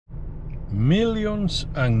millions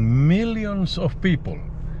and millions of people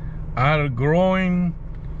are growing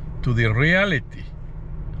to the reality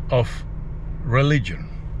of religion,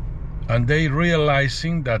 and they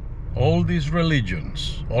realizing that all these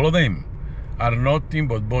religions, all of them, are nothing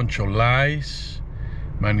but bunch of lies,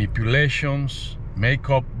 manipulations,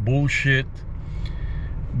 make-up bullshit.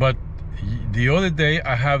 But the other day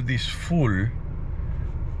I have this fool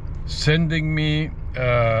sending me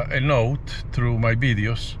a note through my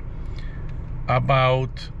videos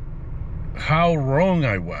about how wrong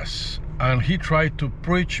I was, and he tried to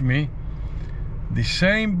preach me the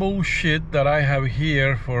same bullshit that I have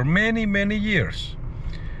here for many years,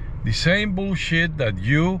 the same bullshit that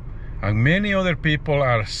you and many other people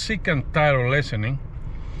are sick and tired of listening.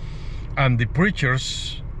 And the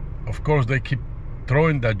preachers, of course, they keep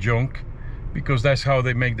throwing that junk because that's how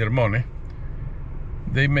they make their money.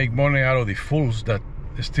 They make money out of the fools that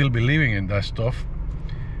still believing in that stuff.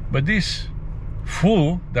 But this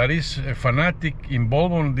fool that is a fanatic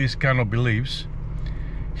involved in this kind of beliefs,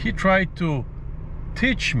 he tried to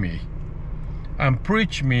teach me and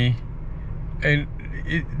preach me and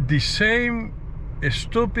the same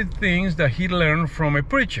stupid things that he learned from a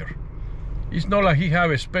preacher. It's not like he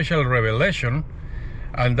have a special revelation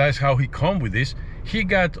and that's how he come with this. He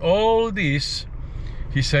got all this,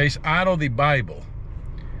 he says, out of the Bible.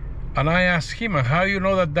 And I asked him, how you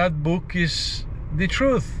know that that book is the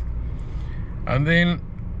truth? And then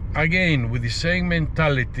again, with the same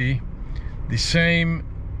mentality, the same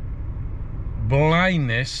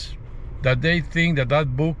blindness, that they think that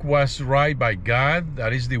that book was right by God,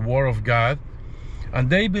 that is the word of God, and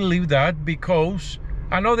they believe that because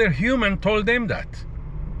another human told them that,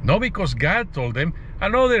 not because God told them,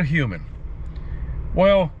 another human.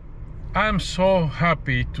 Well, I'm so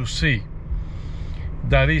happy to see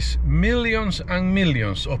that is millions and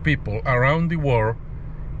millions of people around the world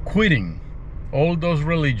quitting all those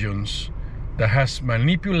religions that has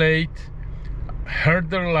manipulate, hurt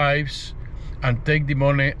their lives, and take the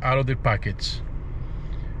money out of their pockets.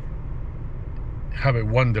 Have a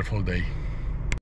wonderful day.